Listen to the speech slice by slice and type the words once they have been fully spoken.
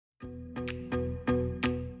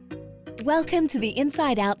Welcome to the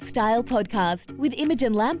Inside Out Style podcast with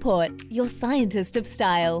Imogen Lamport, your scientist of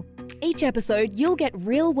style. Each episode, you'll get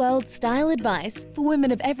real-world style advice for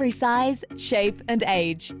women of every size, shape, and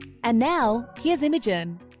age. And now, here's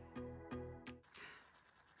Imogen.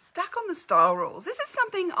 Stuck on the style rules. This is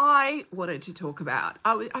something I wanted to talk about.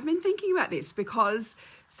 I've been thinking about this because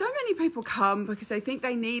so many people come because they think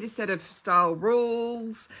they need a set of style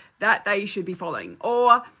rules that they should be following.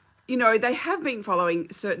 Or, you know, they have been following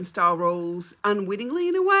certain style rules unwittingly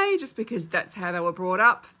in a way, just because that's how they were brought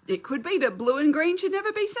up. It could be that blue and green should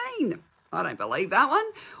never be seen. I don't believe that one.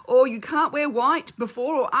 Or you can't wear white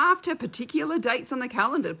before or after particular dates on the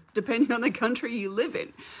calendar, depending on the country you live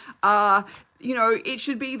in. You know, it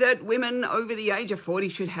should be that women over the age of 40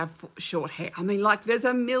 should have short hair. I mean, like, there's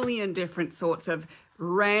a million different sorts of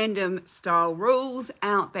random style rules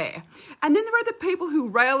out there. And then there are the people who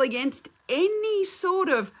rail against any sort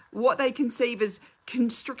of what they conceive as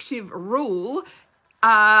constrictive rule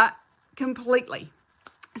completely.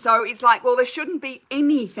 So it's like, well, there shouldn't be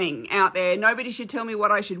anything out there. Nobody should tell me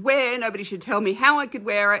what I should wear. Nobody should tell me how I could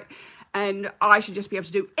wear it. And I should just be able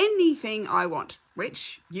to do anything I want,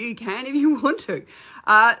 which you can if you want to.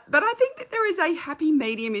 But I think that there is a happy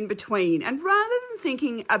medium in between. And rather than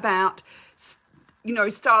thinking about, you know,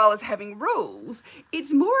 style as having rules,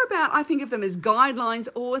 it's more about, I think of them as guidelines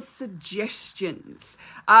or suggestions.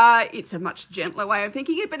 It's a much gentler way of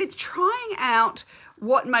thinking it, but it's trying out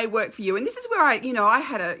what may work for you. And this is where I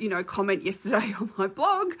had a, comment yesterday on my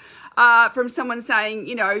blog from someone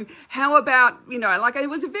saying, how about, like it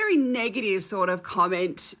was a very negative sort of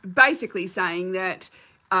comment, basically saying that,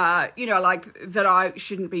 that I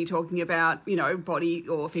shouldn't be talking about, body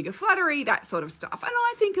or figure flattery, that sort of stuff. And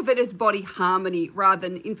I think of it as body harmony rather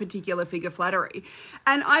than in particular figure flattery.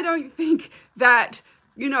 And I don't think that,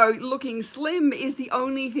 looking slim is the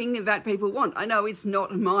only thing that people want. I know it's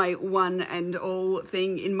not my one and all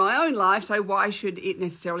thing in my own life, so why should it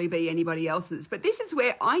necessarily be anybody else's? But this is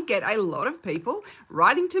where I get a lot of people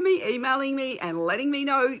writing to me, emailing me, and letting me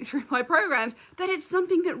know through my programs that it's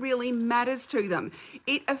something that really matters to them.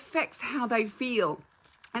 It affects how they feel.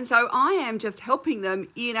 And so I am just helping them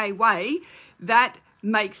in a way that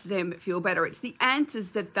makes them feel better. It's the answers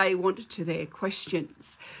that they want to their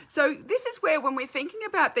questions. So this is where, when we're thinking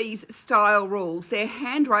about these style rules, they're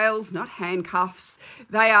handrails, not handcuffs.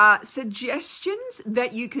 They are suggestions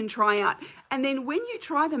that you can try out. And then when you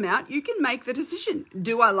try them out, you can make the decision.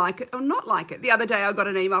 Do I like it or not like it? The other day I got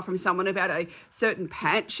an email from someone about a certain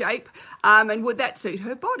pant shape and would that suit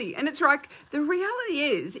her body? And it's like, the reality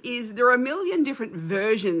is there are a million different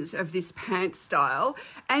versions of this pant style.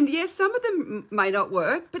 And yes, some of them may not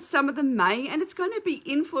work, but some of them may. And it's going to be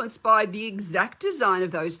influenced by the exact design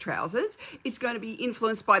of those trousers. It's going to be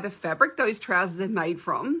influenced by the fabric those trousers are made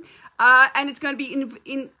from. And it's going to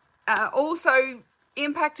be also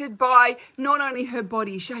impacted by not only her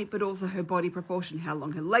body shape, but also her body proportion, how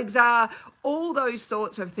long her legs are, all those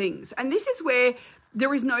sorts of things. And this is where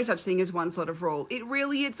there is no such thing as one sort of rule.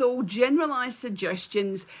 It's all generalized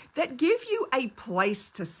suggestions that give you a place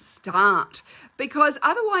to start, because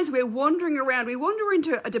otherwise we're wandering around. We wander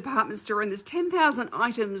into a department store and there's 10,000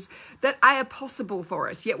 items that are possible for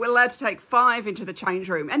us, yet we're allowed to take 5 into the change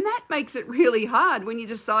room. And that makes it really hard when you're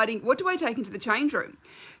deciding, what do I take into the change room?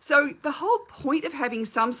 So the whole point of having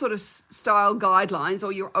some sort of style guidelines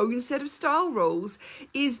or your own set of style rules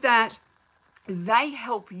is that they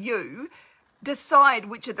help you decide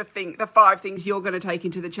which of the 5 things you're going to take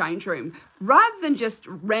into the change room, rather than just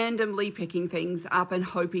randomly picking things up and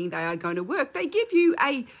hoping they are going to work. They give you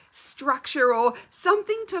a structure or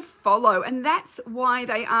something to follow, and that's why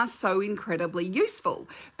they are so incredibly useful,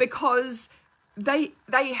 because they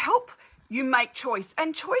help you make choice.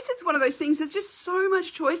 And choice is one of those things. There's just so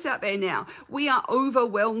much choice out there now. We are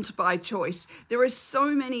overwhelmed by choice. There are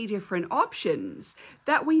so many different options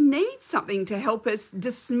that we need something to help us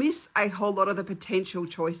dismiss a whole lot of the potential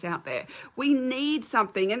choice out there. We need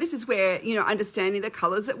something, and this is where, understanding the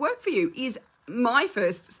colours that work for you is my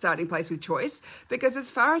first starting place with choice, because as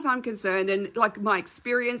far as I'm concerned, and like my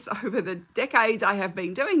experience over the decades I have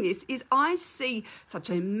been doing this, is I see such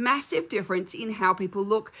a massive difference in how people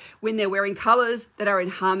look when they're wearing colours that are in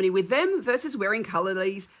harmony with them versus wearing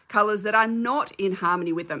colours that are not in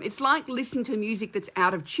harmony with them. It's like listening to music that's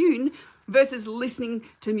out of tune versus listening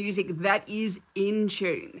to music that is in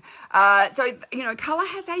tune. Colour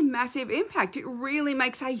has a massive impact. It really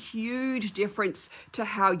makes a huge difference to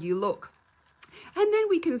how you look. And then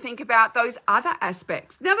we can think about those other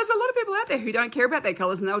aspects. Now, there's a lot of people out there who don't care about their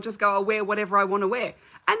colours and they'll just go, I'll wear whatever I want to wear.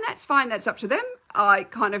 And that's fine. That's up to them. I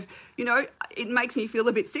kind of, it makes me feel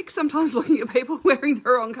a bit sick sometimes looking at people wearing the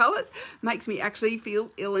wrong colours. Makes me actually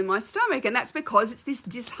feel ill in my stomach. And that's because it's this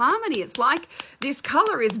disharmony. It's like this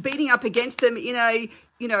colour is beating up against them in a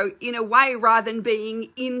way rather than being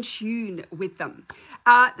in tune with them.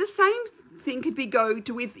 The same thing could be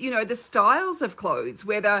with the styles of clothes,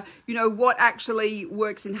 whether what actually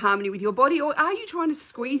works in harmony with your body, or are you trying to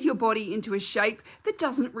squeeze your body into a shape that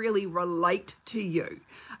doesn't really relate to you.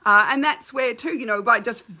 And that's where too, by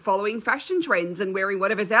just following fashion trends and wearing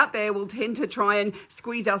whatever's out there, we'll tend to try and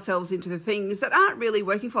squeeze ourselves into the things that aren't really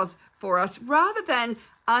working for us rather than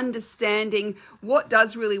understanding what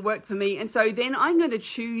does really work for me. And so then I'm going to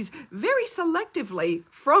choose very selectively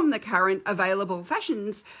from the current available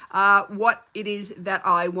fashions what it is that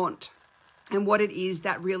I want and what it is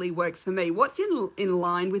that really works for me, what's in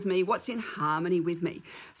line with me, what's in harmony with me.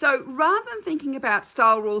 So rather than thinking about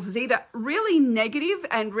style rules as either really negative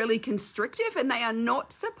and really constrictive, and they are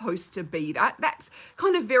not supposed to be that, that's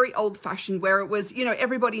kind of very old-fashioned, where it was,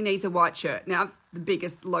 everybody needs a white shirt. Now, the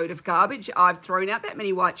biggest load of garbage. I've thrown out that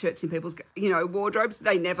many white shirts in people's, wardrobes.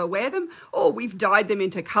 They never wear them, or we've dyed them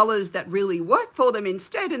into colours that really work for them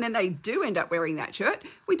instead, and then they do end up wearing that shirt.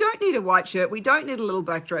 We don't need a white shirt. We don't need a little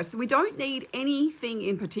black dress. We don't need anything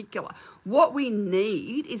in particular. What we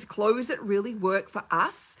need is clothes that really work for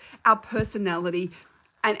us, our personality,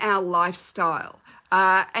 and our lifestyle.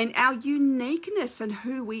 And our uniqueness and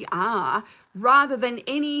who we are, rather than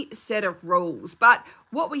any set of rules. But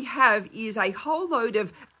what we have is a whole load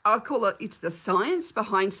of, I call it's the science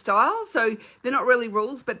behind style. So they're not really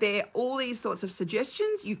rules, but they're all these sorts of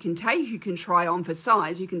suggestions you can take, you can try on for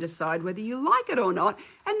size, you can decide whether you like it or not,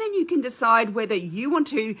 and then you can decide whether you want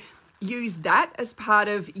to use that as part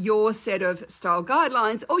of your set of style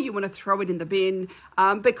guidelines, or you want to throw it in the bin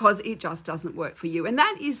because it just doesn't work for you. And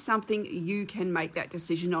that is something you can make that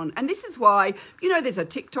decision on. And this is why, there's a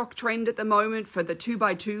TikTok trend at the moment for the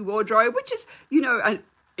 2x2 wardrobe, which is,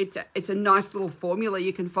 it's a nice little formula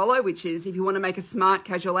you can follow, which is if you want to make a smart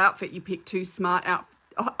casual outfit, you pick 2 smart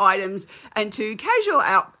items and 2 casual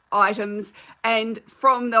items, and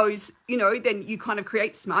from those, then you kind of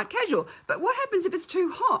create smart casual. But what happens if it's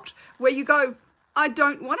too hot, where you go, I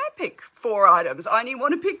don't want to pick 4 items, I only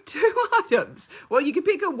want to pick 2 items? Well, you can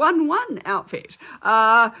pick a 1-1 outfit.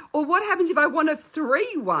 Or what happens if I want a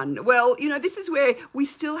 3-1? Well, this is where we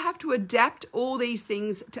still have to adapt all these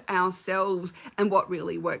things to ourselves and what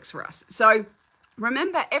really works for us. So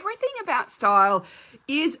remember, everything about style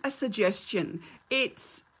is a suggestion.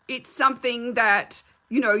 It's something that,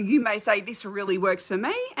 you may say this really works for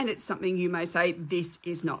me, and it's something you may say this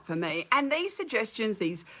is not for me. And these suggestions,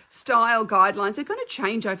 these style guidelines are going to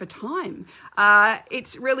change over time.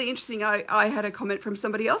 It's really interesting. I had a comment from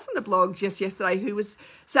somebody else on the blog just yesterday who was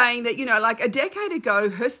saying that, like a decade ago,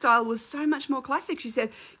 her style was so much more classic. She said,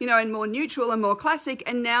 and more neutral and more classic.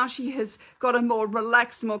 And now she has got a more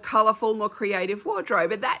relaxed, more colourful, more creative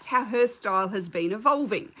wardrobe. And that's how her style has been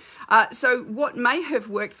evolving. So what may have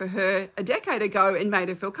worked for her a decade ago and made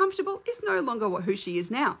her feel comfortable is no longer who she is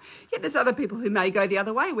now. Yet there's other people who may go the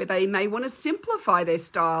other way, where they may want to simplify their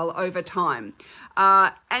style over time.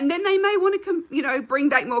 And then they may want to, bring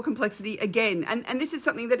back more complexity again. And this is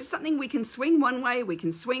something we can swing one way, we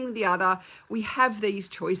can swing the other. We have these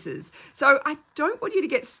choices. So I don't want you to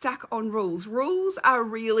get stuck on rules. Rules are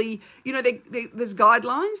really, there's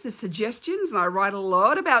guidelines, there's suggestions, and I write a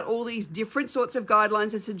lot about all these different sorts of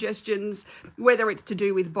guidelines and suggestions, whether it's to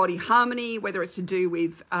do with body harmony, whether it's to do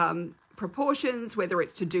with proportions, whether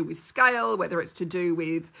it's to do with scale, whether it's to do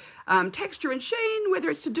with texture and sheen,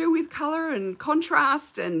 whether it's to do with colour and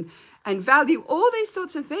contrast and value. All these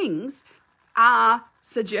sorts of things are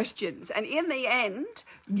suggestions. And in the end,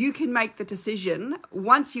 you can make the decision,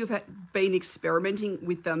 once you've been experimenting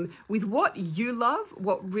with them, with what you love,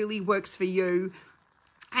 what really works for you,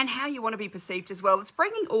 and how you want to be perceived as well. It's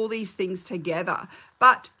bringing all these things together.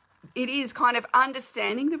 But it is kind of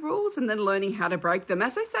understanding the rules and then learning how to break them.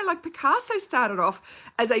 As I say, like Picasso started off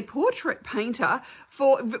as a portrait painter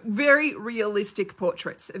for very realistic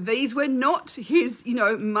portraits. These were not his,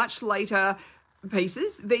 much later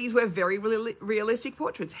pieces. These were very realistic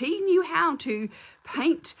portraits. He knew how to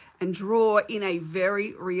paint and draw in a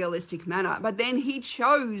very realistic manner. But then he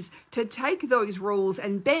chose to take those rules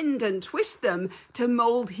and bend and twist them to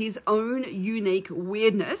mold his own unique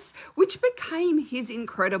weirdness, which became his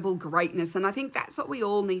incredible greatness. And I think that's what we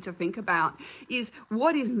all need to think about, is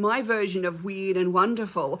what is my version of weird and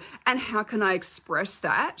wonderful, and how can I express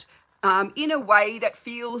that in a way that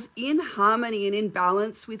feels in harmony and in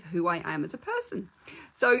balance with who I am as a person.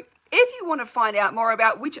 So If you want to find out more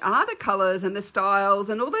about which are the colours and the styles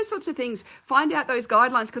and all those sorts of things, find out those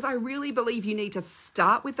guidelines, because I really believe you need to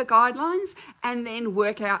start with the guidelines and then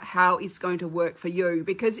work out how it's going to work for you.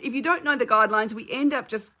 Because if you don't know the guidelines, we end up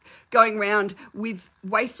just going around with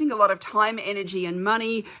wasting a lot of time, energy and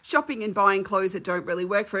money, shopping and buying clothes that don't really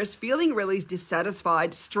work for us, feeling really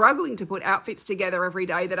dissatisfied, struggling to put outfits together every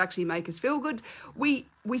day that actually make us feel good. We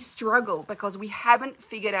struggle because we haven't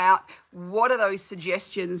figured out what are those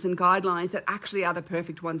suggestions and guidelines that actually are the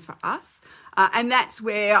perfect ones for us. And that's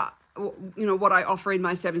where, what I offer in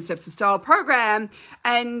my 7 Steps to Style program,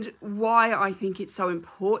 and why I think it's so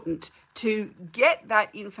important to get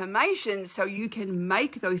that information so you can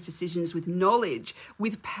make those decisions with knowledge,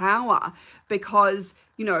 with power, because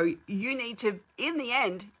you need to, in the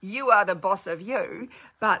end, you are the boss of you,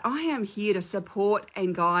 but I am here to support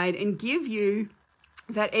and guide and give you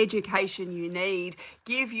that education you need,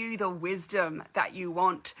 give you the wisdom that you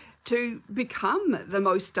want to become the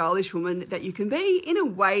most stylish woman that you can be in a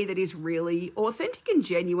way that is really authentic and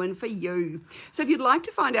genuine for you. So if you'd like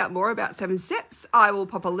to find out more about 7 Steps, I will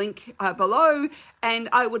pop a link below, and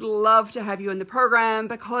I would love to have you in the program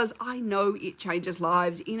because I know it changes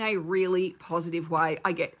lives in a really positive way.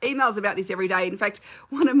 I get emails about this every day. In fact,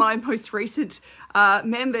 one of my most recent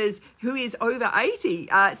members, who is over 80,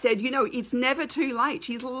 said, it's never too late.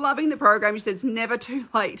 She's loving the program. She said it's never too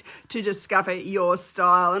late to discover your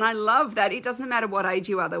style. And I love that. It doesn't matter what age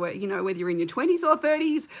you are, whether you're in your 20s or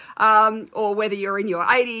 30s, or whether you're in your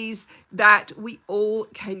 80s, that we all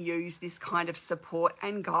can use this kind of support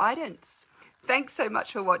and guidance. Thanks so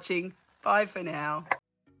much for watching. Bye for now.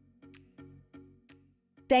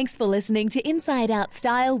 Thanks for listening to Inside Out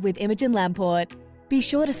Style with Imogen Lamport. Be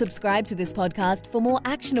sure to subscribe to this podcast for more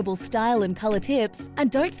actionable style and colour tips, and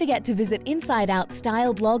don't forget to visit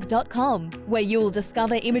InsideOutStyleblog.com, where you will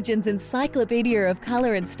discover Imogen's encyclopedia of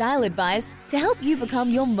colour and style advice to help you become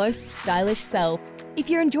your most stylish self. If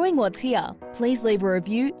you're enjoying what's here, please leave a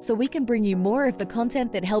review so we can bring you more of the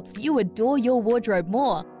content that helps you adore your wardrobe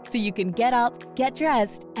more, so you can get up, get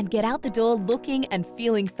dressed, and get out the door looking and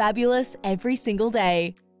feeling fabulous every single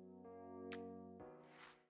day.